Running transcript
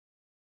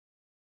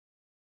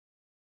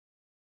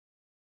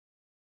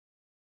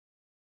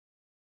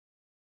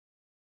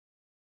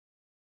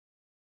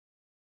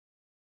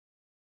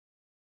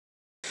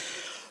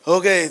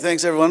Okay,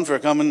 thanks everyone for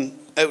coming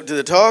out to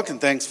the talk,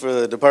 and thanks for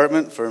the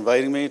department for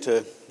inviting me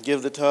to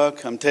give the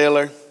talk. I'm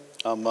Taylor.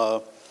 I'm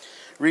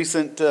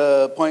recent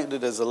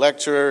appointed as a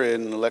lecturer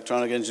in the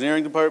electronic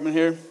engineering department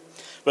here,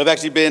 but I've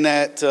actually been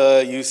at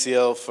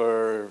UCL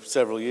for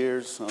several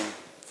years,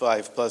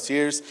 5+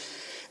 years,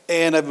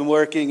 and I've been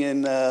working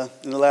in the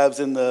labs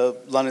in the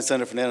London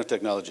Center for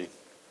Nanotechnology.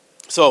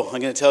 So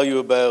I'm going to tell you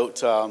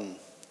about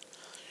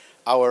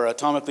our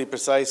atomically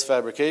precise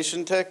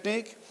fabrication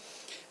technique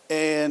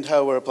and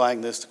how we're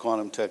applying this to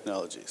quantum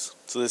technologies.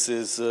 So this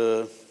is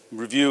a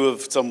review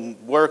of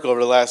some work over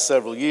the last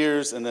several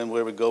years and then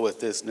where we go with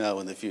this now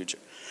in the future.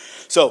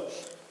 So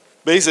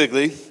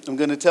basically, I'm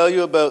going to tell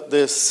you about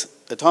this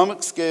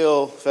atomic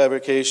scale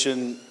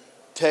fabrication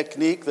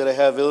technique that I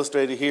have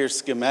illustrated here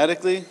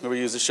schematically, where we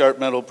use a sharp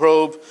metal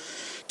probe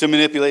to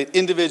manipulate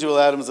individual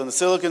atoms on the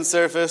silicon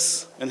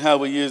surface, and how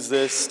we use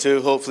this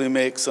to hopefully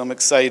make some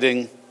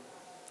exciting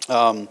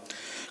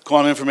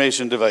quantum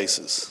information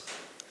devices.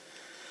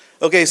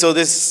 Okay, so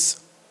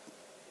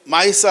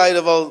my side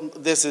of all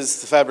this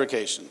is the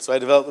fabrication. So I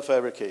developed the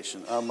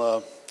fabrication. I'm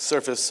a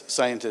surface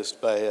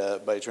scientist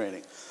by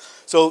training.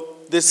 So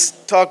this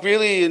talk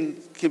really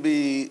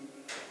we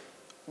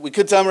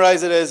could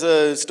summarize it as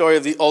a story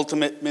of the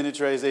ultimate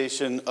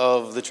miniaturization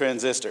of the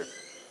transistor.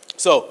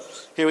 So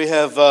here we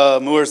have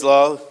Moore's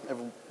law,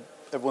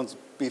 everyone's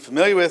be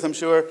familiar with, I'm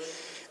sure.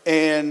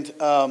 And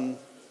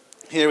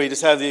here we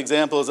just have the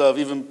examples of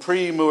even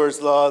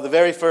pre-Moore's law, the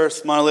very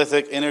first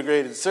monolithic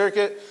integrated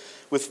circuit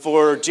with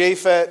 4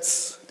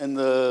 JFETs and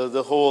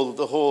the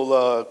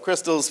whole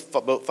crystal's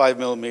about 5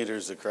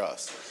 millimeters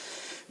across.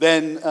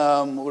 Then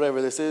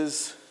whatever this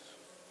is,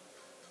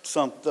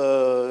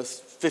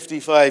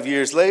 55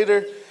 years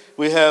later,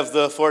 we have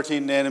the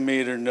 14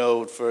 nanometer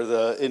node for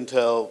the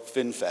Intel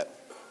FinFET.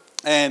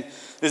 And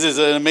this is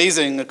an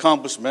amazing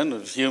accomplishment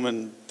of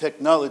human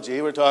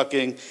technology. We're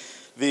talking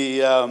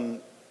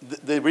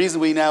the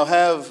reason we now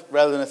have,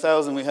 rather than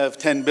 1,000, we have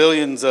 10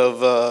 billions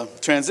of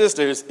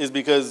transistors is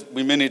because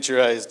we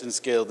miniaturized and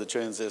scaled the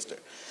transistor.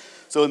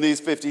 So in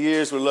these 50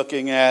 years, we're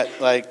looking at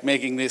like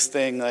making this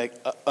thing like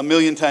a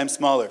million times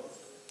smaller.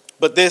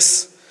 But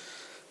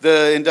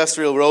the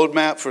industrial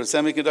roadmap for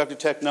semiconductor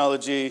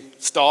technology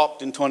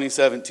stopped in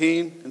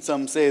 2017, and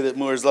some say that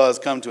Moore's law has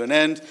come to an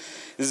end.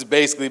 This is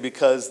basically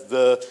because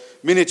the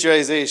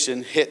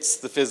miniaturization hits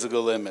the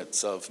physical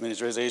limits of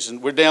miniaturization.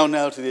 We're down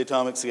now to the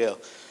atomic scale.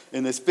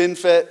 In this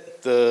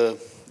FinFET, the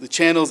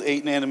channel's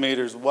 8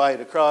 nanometers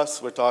wide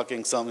across. We're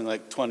talking something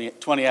like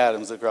 20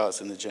 atoms across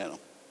in the channel.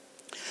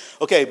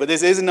 Okay, but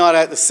this is not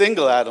at the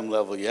single atom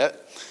level yet.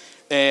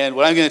 And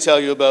what I'm going to tell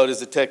you about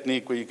is a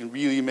technique where you can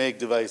really make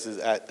devices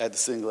at the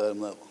single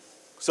atom level.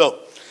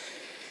 So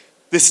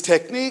this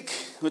technique,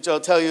 which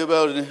I'll tell you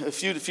about in a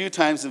few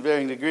times in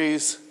varying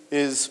degrees,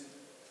 is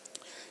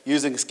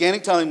using a scanning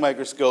tunneling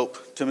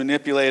microscope to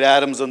manipulate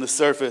atoms on the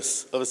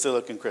surface of a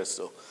silicon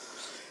crystal.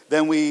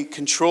 Then we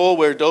control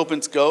where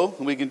dopants go,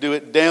 and we can do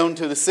it down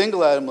to the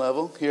single atom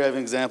level. Here I have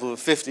an example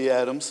of 50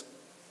 atoms.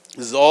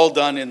 This is all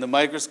done in the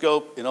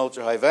microscope in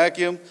ultra-high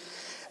vacuum.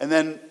 And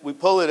then we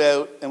pull it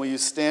out, and we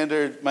use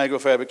standard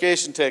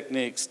microfabrication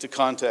techniques to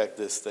contact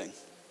this thing.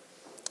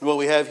 And what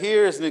we have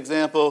here is an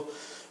example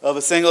of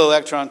a single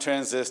electron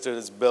transistor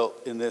that's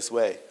built in this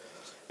way.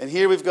 And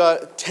here we've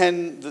got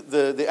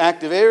the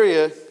active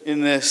area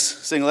in this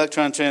single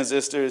electron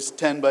transistor is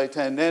 10 by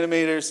 10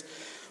 nanometers,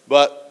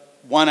 but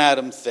 1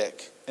 atom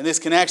thick. And this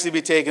can actually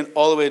be taken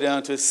all the way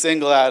down to a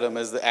single atom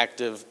as the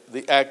active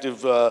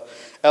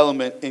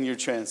element in your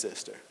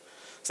transistor.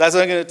 So that's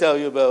what I'm going to tell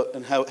you about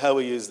and how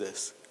we use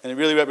this. And it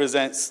really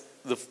represents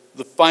the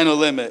final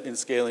limit in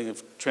scaling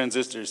of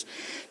transistors.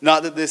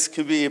 Not that this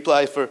can be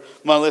applied for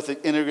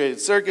monolithic integrated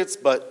circuits,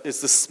 but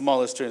it's the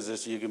smallest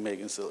transistor you can make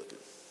in silicon.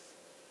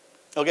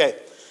 Okay,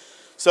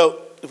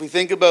 so if we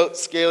think about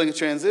scaling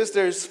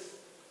transistors,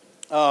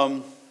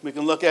 we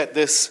can look at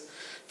this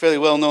fairly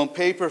well-known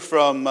paper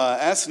from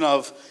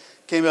Asanov,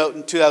 came out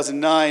in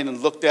 2009 and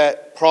looked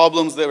at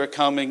problems that were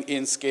coming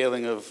in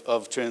scaling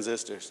of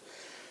transistors.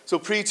 So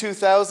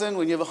pre-2000,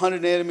 when you have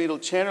 100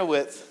 nanometer channel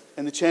width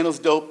and the channel's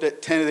doped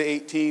at 10 to the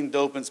 18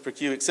 dopants per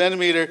cubic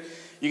centimeter,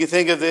 you can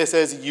think of this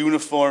as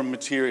uniform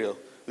material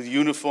with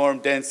uniform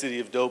density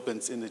of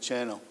dopants in the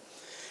channel.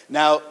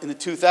 Now, in the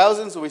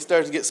 2000s, when we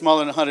start to get smaller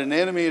than 100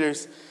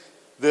 nanometers,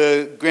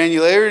 the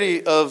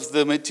granularity of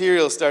the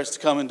material starts to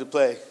come into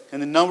play.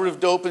 And the number of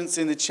dopants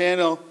in the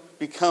channel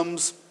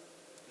becomes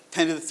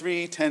 10 to the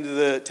 3, 10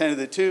 to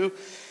the 2.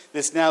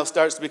 This now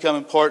starts to become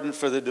important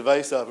for the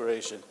device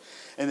operation.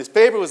 And this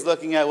paper was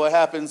looking at what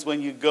happens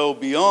when you go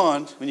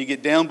beyond, when you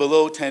get down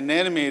below 10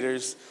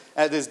 nanometers,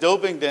 at this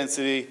doping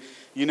density,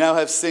 you now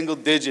have single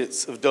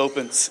digits of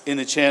dopants in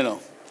the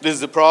channel. This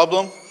is a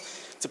problem.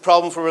 It's a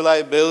problem for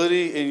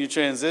reliability in your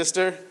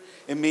transistor.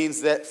 It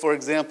means that, for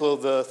example,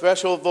 the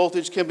threshold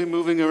voltage can be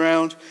moving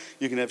around.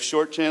 You can have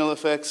short channel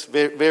effects,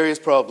 various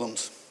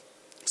problems.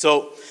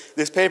 So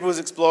this paper was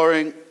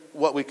exploring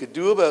what we could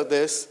do about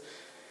this.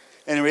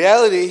 And in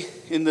reality,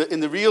 in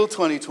the real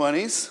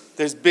 2020s,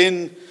 there's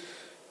been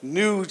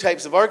new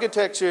types of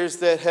architectures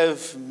that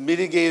have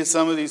mitigated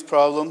some of these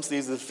problems.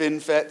 These are the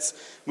FinFETs,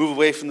 move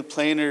away from the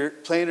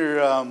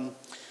planar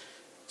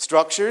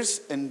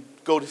structures and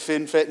go to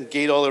FinFET and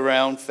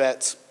gate-all-around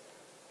FETs.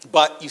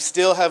 But you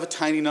still have a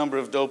tiny number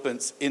of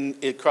dopants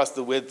across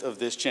the width of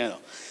this channel.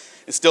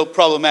 It's still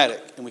problematic,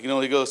 and we can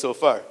only go so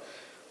far.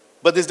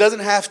 But this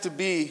doesn't have to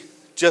be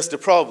just a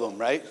problem,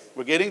 right?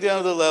 We're getting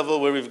down to the level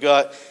where we've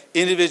got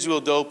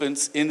individual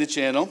dopants in the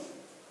channel,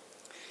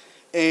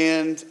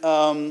 and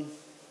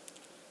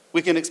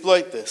we can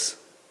exploit this.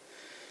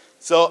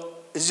 So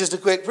it's just a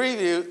quick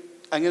preview.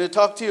 I'm going to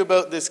talk to you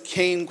about this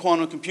Kane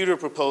quantum computer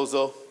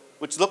proposal,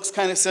 which looks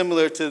kind of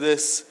similar to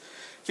this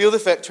field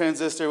effect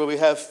transistor where we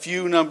have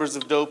few numbers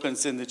of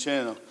dopants in the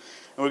channel.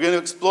 And we're going to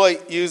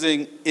exploit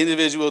using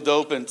individual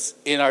dopants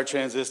in our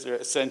transistor,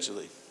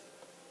 essentially.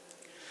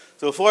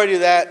 So before I do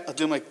that, I'll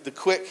do the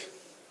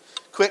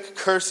quick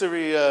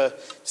cursory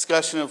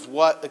discussion of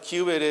what a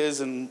qubit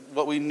is and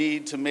what we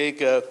need to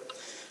make a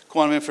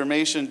quantum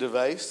information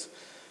device.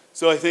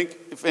 So I think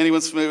if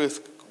anyone's familiar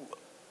with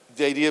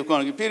the idea of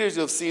quantum computers,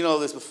 you'll have seen all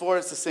this before.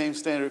 It's the same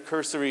standard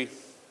cursory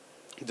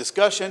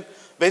discussion.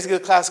 Basically,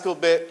 the classical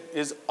bit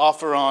is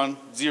off or on,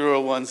 0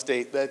 or 1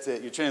 state. That's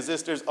it. Your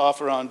transistor's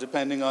off or on,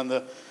 depending on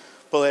the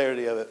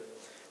polarity of it.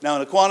 Now,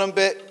 in a quantum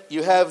bit,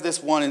 you have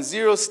this 1 and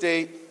 0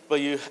 state, but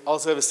you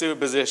also have a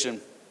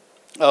superposition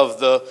of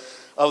the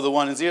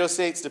 1 and 0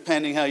 states,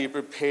 depending how you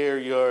prepare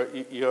your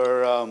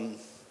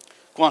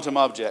quantum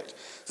object.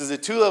 This is a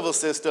 2-level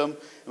system,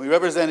 and we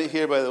represent it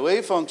here by the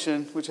wave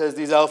function, which has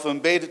these alpha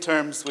and beta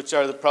terms, which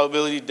are the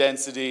probability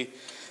density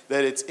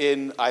that it's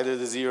in either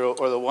the 0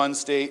 or the 1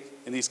 state,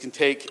 and these can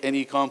take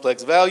any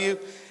complex value,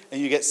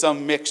 and you get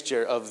some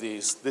mixture of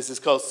these. This is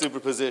called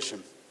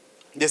superposition.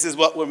 This is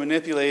what we're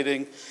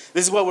manipulating.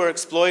 This is what we're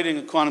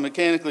exploiting quantum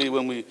mechanically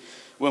when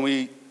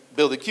we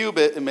build a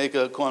qubit and make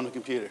a quantum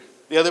computer.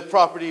 The other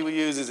property we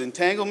use is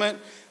entanglement,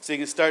 so you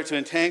can start to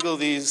entangle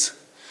these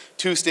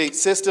 2-state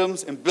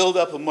systems and build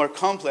up a more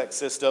complex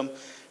system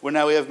where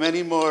now we have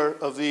many more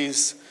of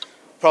these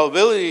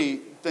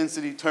probability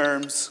density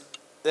terms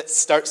that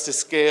starts to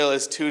scale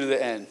as 2 to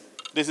the n.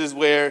 This is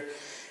where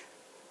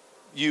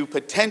you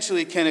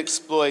potentially can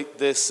exploit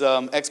this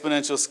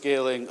exponential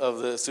scaling of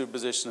the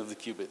superposition of the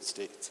qubit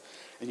states.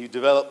 And you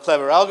develop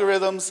clever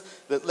algorithms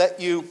that let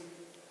you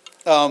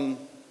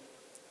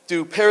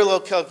do parallel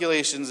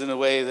calculations in a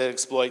way that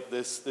exploit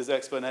this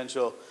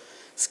exponential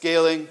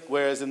scaling,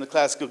 whereas in the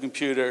classical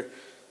computer,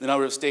 the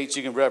number of states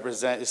you can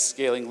represent is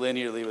scaling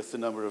linearly with the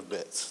number of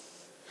bits.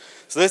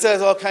 So this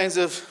has all kinds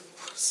of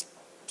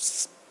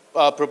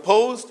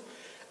proposed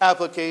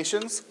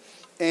applications,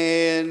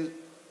 and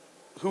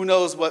who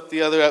knows what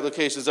the other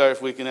applications are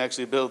if we can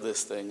actually build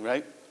this thing,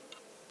 right?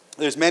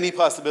 There's many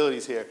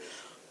possibilities here.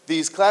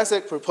 These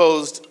classic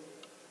proposed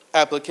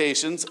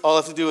applications all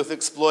have to do with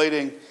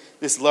exploiting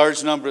this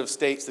large number of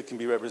states that can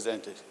be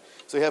represented.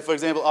 So you have, for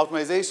example,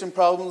 optimization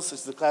problems.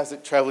 This is the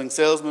classic traveling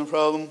salesman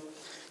problem.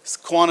 It's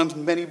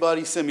quantum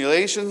many-body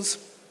simulations,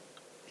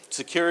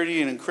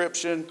 security and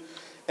encryption,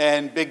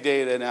 and big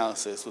data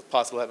analysis with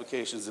possible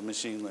applications in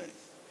machine learning.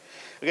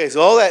 Okay,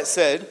 so all that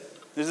said,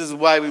 this is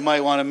why we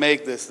might want to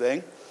make this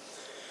thing.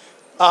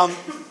 And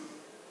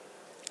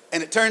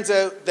it turns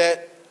out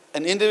that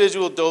an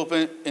individual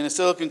dopant in a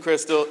silicon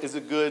crystal is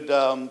a good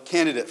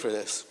candidate for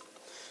this.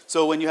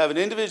 So when you have an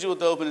individual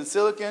dopant in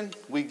silicon,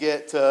 we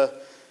get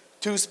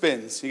 2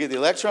 spins. You get the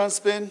electron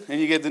spin,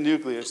 and you get the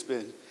nuclear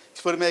spin.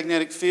 You put a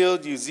magnetic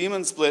field, you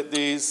Zeeman split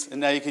these,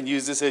 and now you can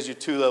use this as your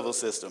 2-level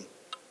system.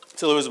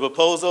 So there was a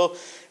proposal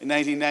in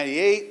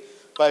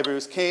 1998 by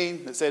Bruce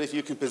Kane that said if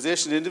you can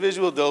position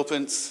individual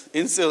dopants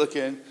in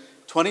silicon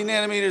 20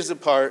 nanometers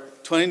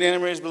apart, 20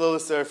 nanometers below the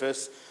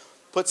surface,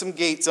 put some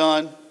gates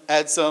on,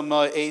 add some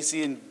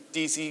AC and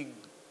DC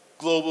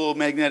global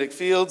magnetic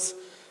fields,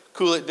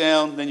 cool it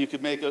down, then you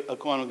could make a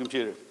quantum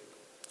computer.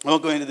 I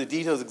won't go into the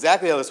details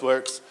exactly how this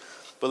works,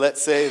 but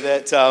let's say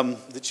that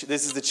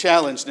this is the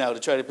challenge now to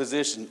try to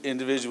position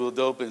individual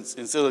dopants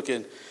in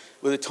silicon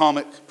with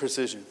atomic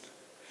precision.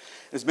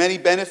 There's many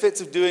benefits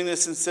of doing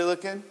this in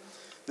silicon.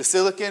 The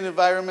silicon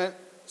environment,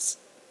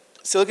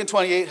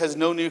 silicon-28 has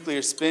no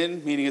nuclear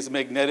spin, meaning it's a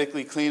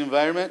magnetically clean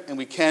environment, and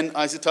we can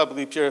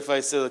isotopically purify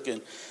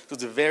silicon. So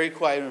it's a very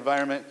quiet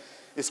environment.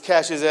 This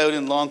caches out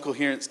in long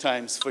coherence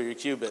times for your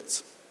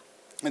qubits.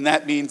 And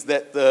that means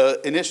that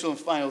the initial and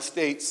final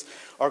states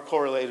are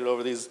correlated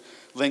over these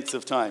lengths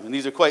of time. And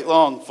these are quite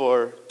long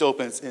for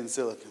dopants in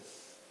silicon.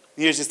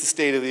 Here's just the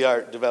state of the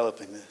art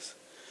developing this.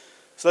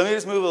 So let me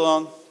just move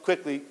along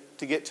quickly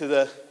to get to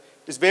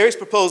there's various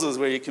proposals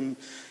where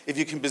if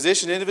you can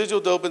position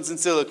individual dopants in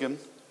silicon,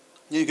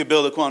 you can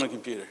build a quantum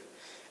computer.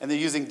 And they're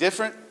using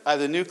different,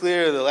 either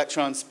nuclear or the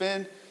electron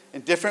spin,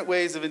 and different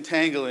ways of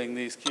entangling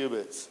these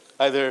qubits,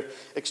 either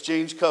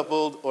exchange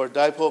coupled or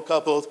dipole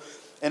coupled.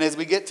 And as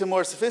we get to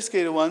more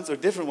sophisticated ones, or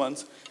different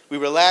ones, we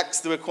relax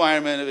the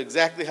requirement of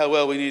exactly how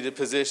well we need to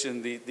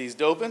position these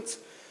dopants.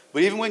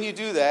 But even when you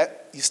do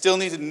that, you still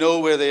need to know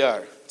where they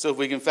are. So if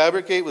we can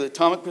fabricate with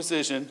atomic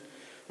precision,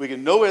 we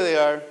can know where they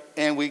are,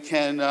 and we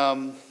can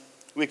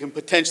we can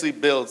potentially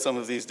build some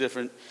of these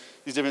different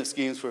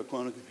schemes for a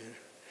quantum computer.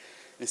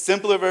 A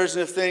simpler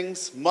version of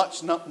things,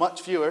 much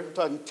fewer, we're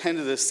talking 10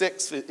 to the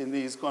 6 in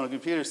these quantum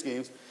computer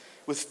schemes,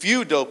 with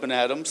few dopant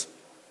atoms,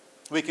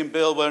 we can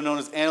build what are known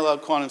as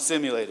analog quantum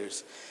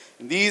simulators.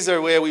 And these are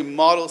where we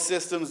model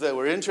systems that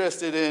we're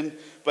interested in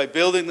by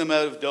building them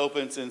out of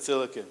dopants in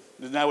silicon.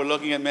 Now we're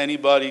looking at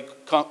many-body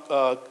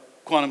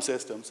quantum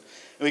systems.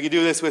 And we can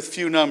do this with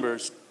few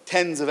numbers,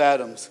 tens of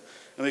atoms,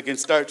 and we can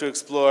start to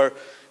explore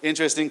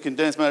interesting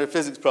condensed matter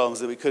physics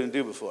problems that we couldn't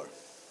do before.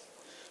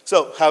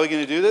 So how are we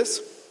going to do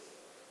this?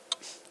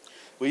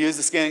 We use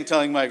the scanning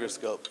tunneling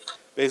microscope.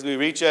 Basically,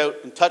 we reach out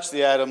and touch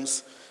the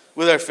atoms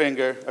with our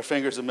finger. Our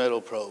finger's a metal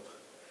probe.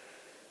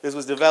 This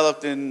was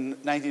developed in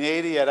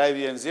 1980 at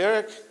IBM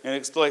Zurich and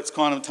exploits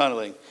quantum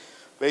tunneling.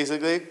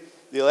 Basically,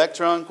 the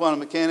electron, quantum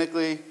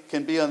mechanically,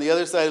 can be on the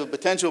other side of a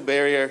potential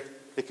barrier.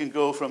 It can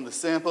go from the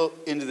sample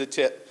into the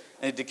tip,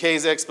 and it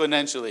decays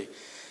exponentially.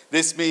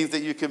 This means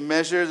that you can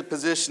measure the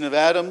position of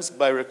atoms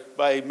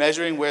by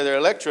measuring where their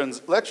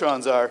electrons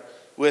are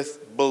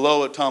with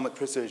below atomic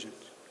precision.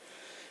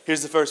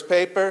 Here's the first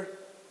paper.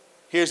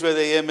 Here's where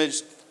they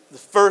imaged the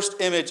first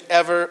image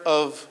ever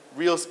of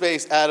real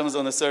space atoms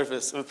on the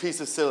surface of a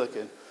piece of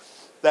silicon.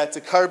 That's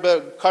a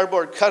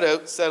cardboard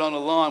cutout set on a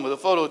lawn with a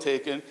photo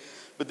taken,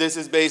 but this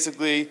is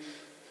basically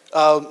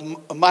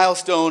a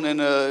milestone and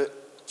a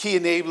key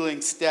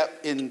enabling step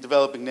in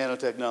developing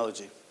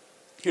nanotechnology.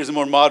 Here's a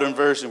more modern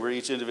version where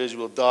each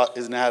individual dot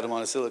is an atom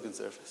on a silicon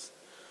surface.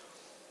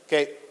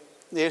 Okay,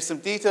 there's some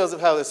details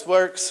of how this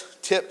works.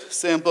 Tip,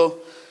 sample.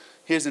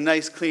 Here's a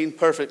nice, clean,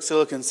 perfect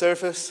silicon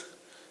surface.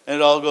 And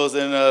it all goes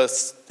in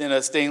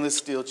a stainless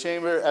steel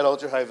chamber at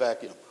ultra-high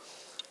vacuum.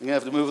 I'm going to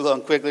have to move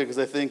along quickly because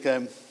I think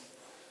I'm...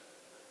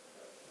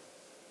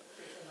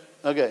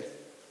 Okay.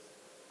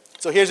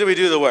 So here's how we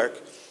do the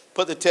work.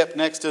 Put the tip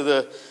next to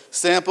the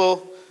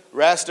sample,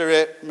 raster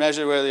it,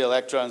 measure where the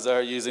electrons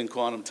are using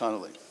quantum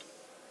tunneling.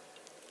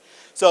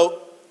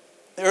 So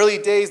in the early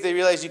days, they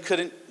realized you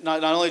couldn't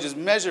not only just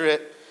measure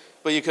it,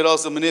 but you could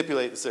also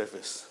manipulate the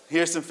surface.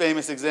 Here's some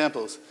famous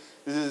examples.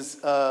 This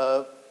is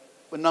a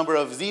number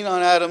of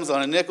xenon atoms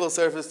on a nickel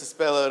surface to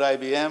spell out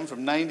IBM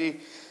from 90.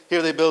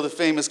 Here they build a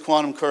famous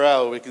quantum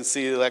corral where we can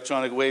see the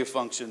electronic wave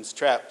functions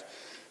trapped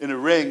in a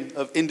ring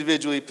of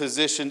individually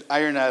positioned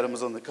iron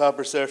atoms on the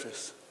copper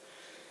surface.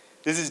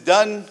 This is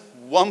done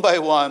one by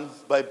one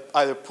by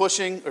either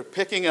pushing or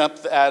picking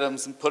up the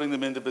atoms and putting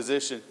them into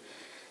position.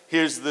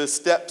 Here's the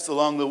steps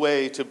along the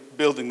way to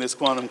building this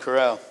quantum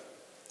corral.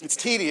 It's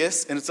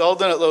tedious, and it's all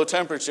done at low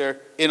temperature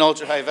in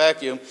ultra-high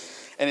vacuum,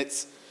 and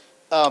it's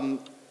a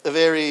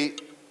very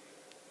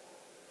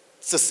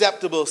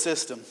susceptible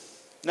system.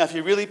 Now, if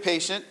you're really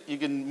patient, you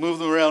can move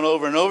them around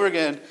over and over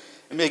again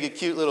and make a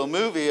cute little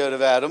movie out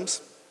of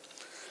atoms.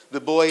 The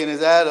Boy and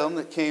His Atom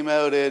that came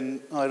out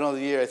in, I don't know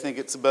the year, I think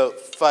it's about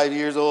 5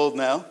 years old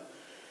now.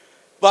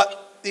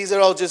 But these are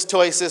all just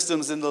toy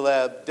systems in the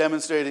lab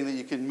demonstrating that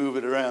you can move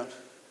it around.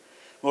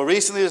 More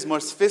recently, there's more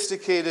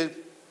sophisticated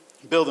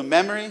build a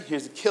memory.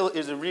 Here's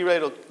a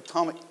rewrite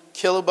atomic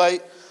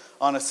kilobyte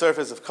on a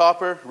surface of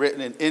copper,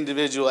 written in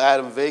individual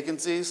atom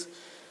vacancies.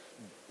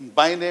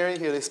 Binary,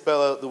 here they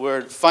spell out the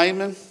word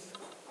Feynman.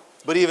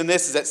 But even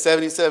this is at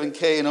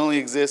 77K and only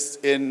exists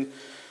in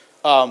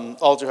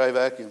ultra-high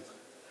vacuum.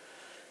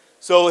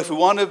 So if we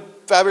want to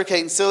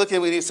fabricate in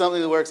silicon, we need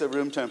something that works at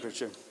room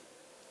temperature.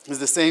 It's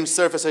the same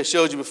surface I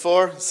showed you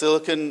before,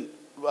 silicon,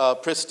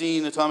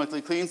 pristine,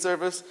 atomically clean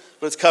surface,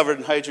 but it's covered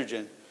in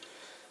hydrogen.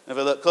 If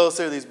I look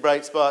closer, these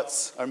bright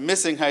spots are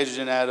missing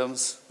hydrogen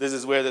atoms. This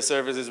is where the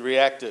surface is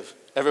reactive.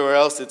 Everywhere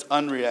else, it's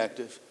unreactive.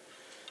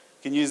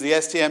 You can use the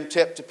STM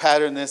tip to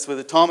pattern this with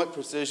atomic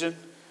precision.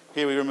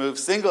 Here we remove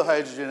single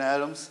hydrogen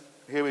atoms.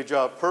 Here we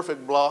draw a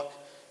perfect block.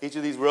 Each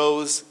of these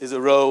rows is a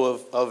row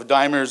of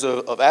dimers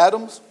of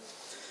atoms.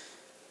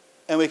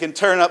 And we can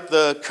turn up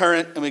the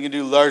current and we can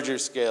do larger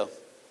scale.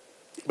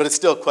 But it's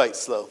still quite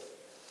slow.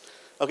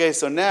 Okay,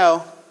 so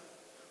now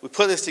we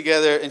put this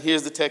together, and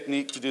here's the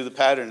technique to do the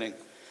patterning.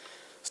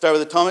 Start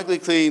with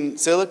atomically clean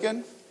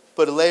silicon,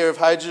 put a layer of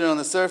hydrogen on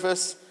the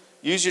surface,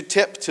 use your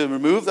tip to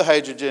remove the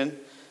hydrogen.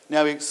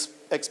 Now we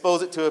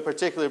expose it to a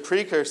particular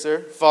precursor,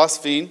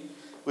 phosphine,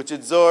 which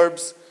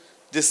absorbs,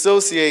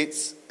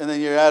 dissociates, and then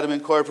your atom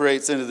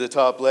incorporates into the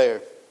top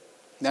layer.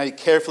 Now you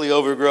carefully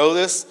overgrow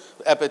this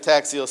with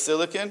epitaxial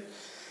silicon,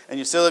 and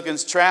your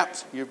silicon's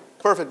trapped, your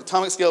perfect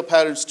atomic scale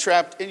pattern's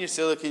trapped in your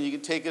silicon. You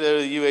can take it out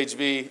of the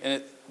UHV, and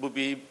it will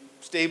be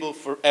stable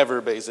forever,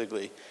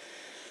 basically.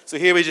 So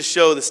here we just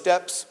show the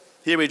steps.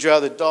 Here we draw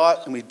the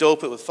dot, and we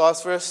dope it with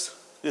phosphorus.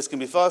 This can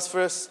be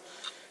phosphorus.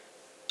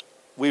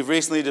 We've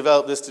recently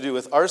developed this to do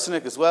with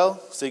arsenic as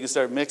well, so you can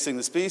start mixing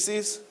the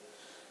species.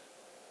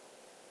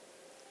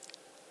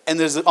 And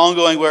there's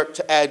ongoing work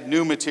to add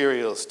new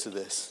materials to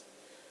this.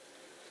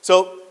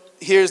 So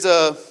here's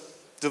a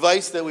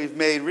device that we've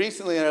made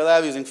recently in our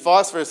lab using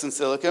phosphorus and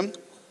silicon.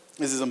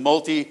 This is a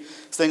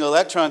multi-single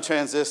electron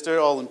transistor,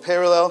 all in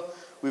parallel.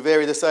 We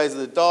vary the size of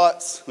the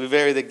dots, we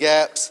vary the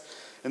gaps,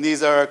 and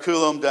these are our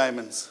Coulomb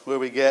diamonds, where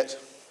we get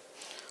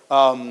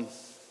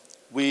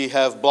We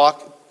have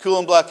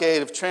Coulomb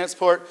blockade of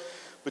transport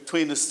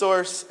between the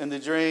source and the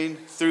drain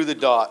through the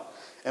dot.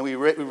 And we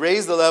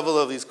raise the level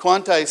of these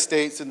quantized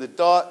states in the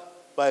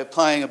dot by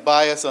applying a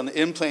bias on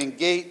the in-plane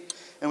gate,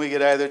 and we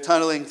get either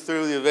tunneling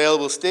through the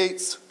available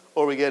states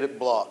or we get it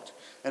blocked.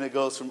 And it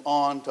goes from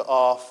on to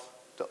off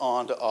to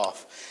on to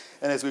off.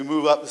 And as we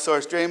move up the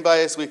source drain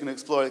bias, we can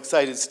explore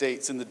excited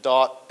states in the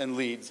dot and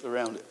leads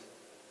around it.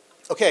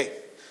 Okay,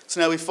 so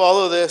now we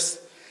follow this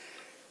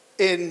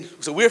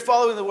so we're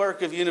following the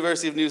work of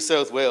University of New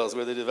South Wales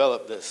where they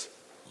developed this.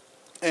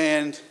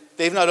 And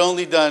they've not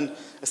only done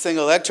a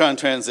single electron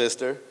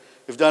transistor,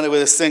 they've done it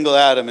with a single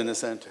atom in the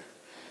center.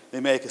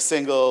 They make a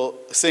single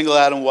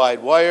atom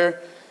wide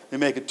wire, they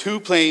make a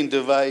 2-plane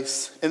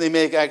device, and they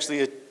make actually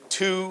a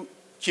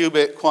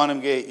 2-qubit quantum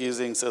gate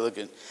using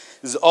silicon.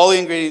 This is all the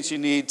ingredients you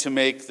need to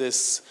make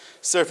this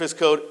surface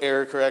code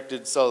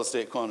error-corrected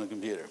solid-state quantum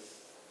computer.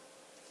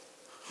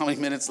 How many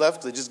minutes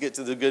left? Let's just get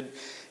to the good.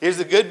 Here's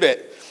the good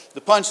bit,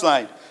 the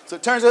punchline. So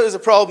it turns out there's a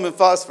problem in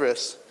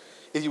phosphorus.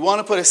 If you want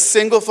to put a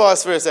single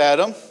phosphorus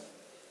atom,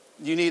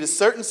 you need a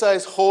certain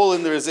size hole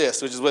in the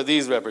resist, which is what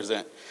these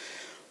represent.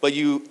 But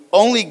you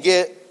only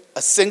get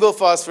a single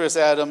phosphorus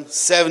atom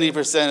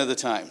 70% of the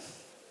time.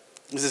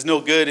 This is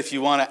no good if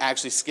you want to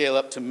actually scale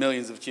up to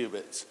millions of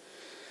qubits.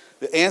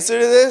 The answer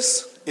to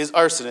this is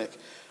arsenic.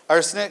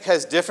 Arsenic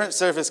has different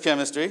surface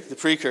chemistry, the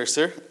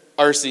precursor,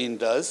 arsine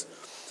does.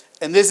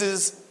 And this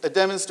is a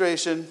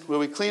demonstration where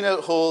we clean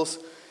out holes,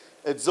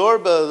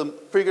 adsorb the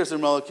precursor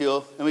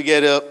molecule, and we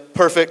get a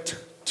perfect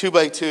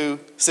 2x2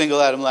 single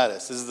atom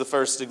lattice. This is the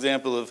first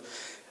example of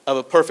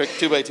a perfect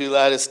 2x2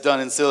 lattice done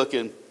in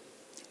silicon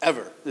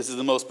ever. This is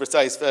the most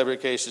precise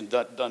fabrication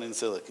done in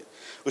silicon,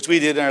 which we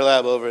did in our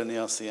lab over in the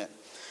LCN.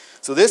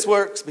 So this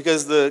works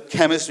because the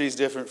chemistry is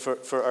different for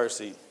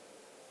arsine.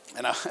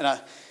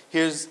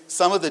 Here's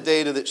some of the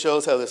data that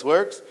shows how this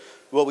works.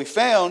 What we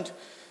found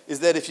is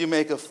that if you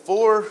make a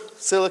 4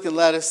 silicon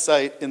lattice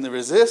site in the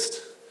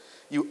resist,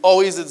 you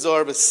always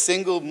absorb a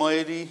single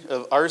moiety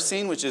of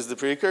arsine, which is the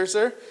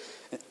precursor.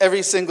 And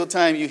every single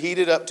time you heat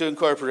it up to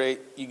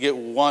incorporate, you get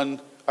 1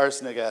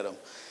 arsenic atom.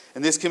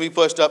 And this can be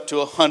pushed up to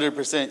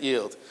 100%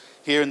 yield.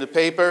 Here in the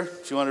paper,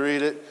 if you want to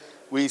read it,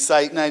 we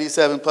cite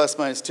 97 plus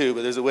minus 2,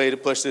 but there's a way to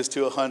push this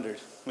to 100.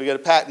 We got a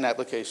patent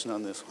application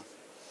on this one.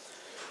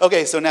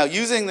 Okay, so now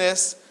using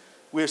this,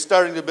 we're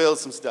starting to build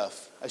some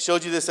stuff. I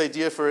showed you this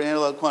idea for an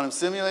analog quantum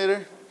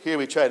simulator. Here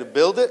we try to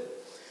build it.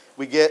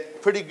 We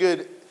get pretty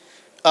good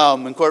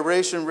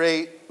incorporation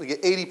rate. We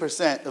get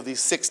 80% of these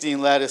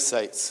 16 lattice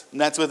sites,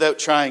 and that's without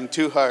trying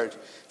too hard.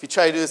 If you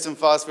try to do this in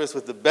phosphorus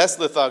with the best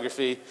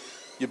lithography,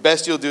 your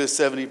best you'll do is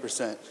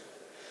 70%.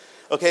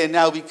 Okay, and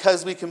now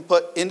because we can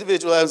put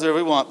individual atoms wherever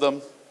we want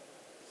them,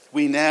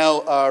 we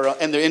now are,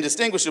 and they're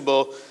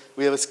indistinguishable,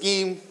 we have a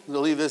scheme,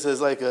 we'll leave this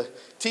as like a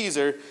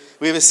teaser,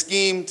 we have a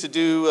scheme to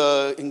do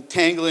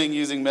entangling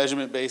using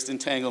measurement-based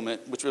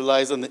entanglement, which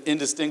relies on the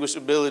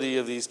indistinguishability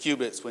of these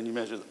qubits when you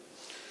measure them.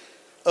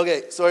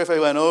 Okay, sorry if I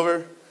went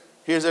over.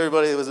 Here's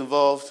everybody that was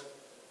involved.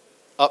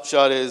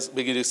 Upshot is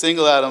we can do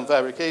single atom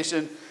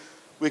fabrication.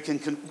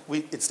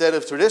 Instead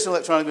of traditional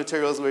electronic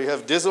materials where you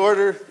have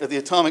disorder at the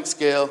atomic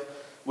scale,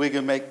 we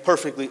can make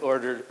perfectly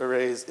ordered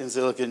arrays in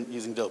silicon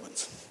using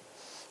dopants.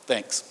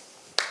 Thanks.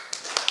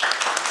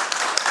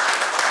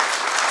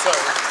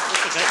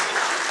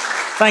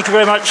 Thank you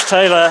very much,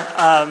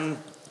 Taylor.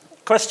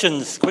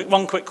 Questions?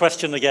 One quick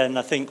question again,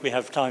 I think we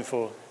have time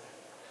for.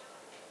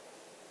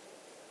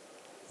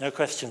 No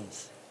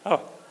questions?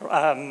 Oh,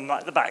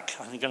 at the back.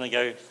 I'm going to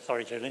go.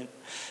 Sorry, Julian.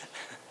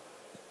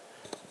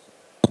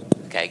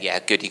 Okay, yeah,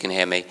 good, you can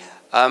hear me.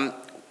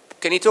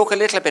 Can you talk a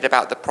little bit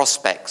about the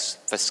prospects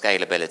for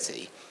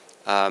scalability?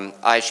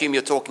 I assume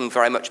you're talking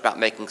very much about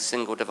making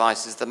single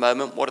devices at the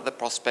moment. What are the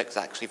prospects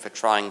actually for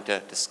trying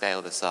to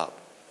scale this up?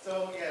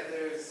 So, yeah,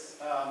 there's,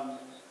 I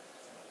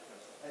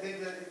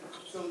think that,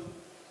 so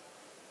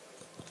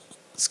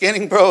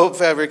scanning probe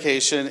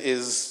fabrication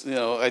is,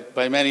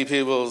 by many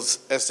people's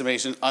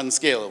estimation,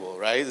 unscalable,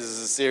 right? This is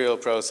a serial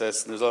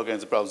process, and there's all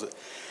kinds of problems with it.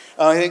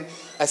 I think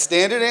a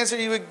standard answer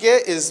you would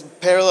get is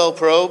parallel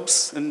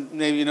probes, and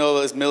maybe you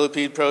know this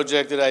Millipede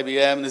project at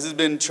IBM. This has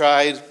been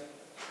tried,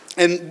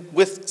 and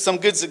with some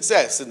good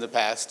success in the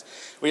past.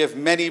 We have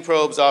many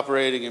probes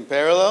operating in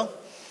parallel,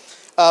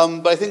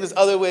 but I think there's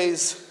other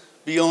ways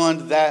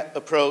beyond that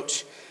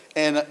approach,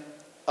 and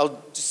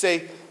I'll just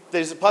say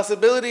there's a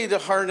possibility to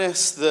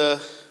harness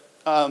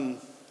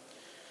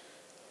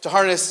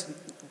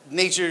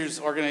nature's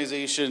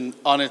organization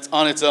on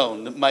its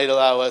own that might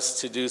allow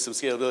us to do some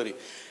scalability.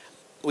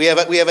 We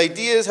have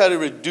ideas how to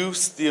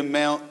reduce the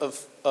amount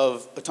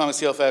of atomic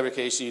scale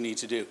fabrication you need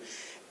to do.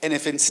 And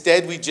if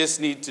instead we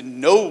just need to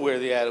know where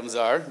the atoms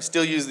are,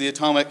 still use the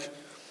atomic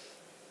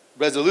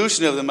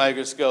resolution of the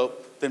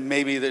microscope, then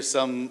maybe there's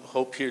some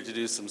hope here to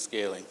do some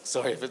scaling.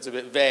 Sorry if it's a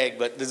bit vague,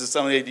 but this is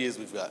some of the ideas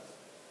we've got.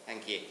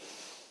 Thank you.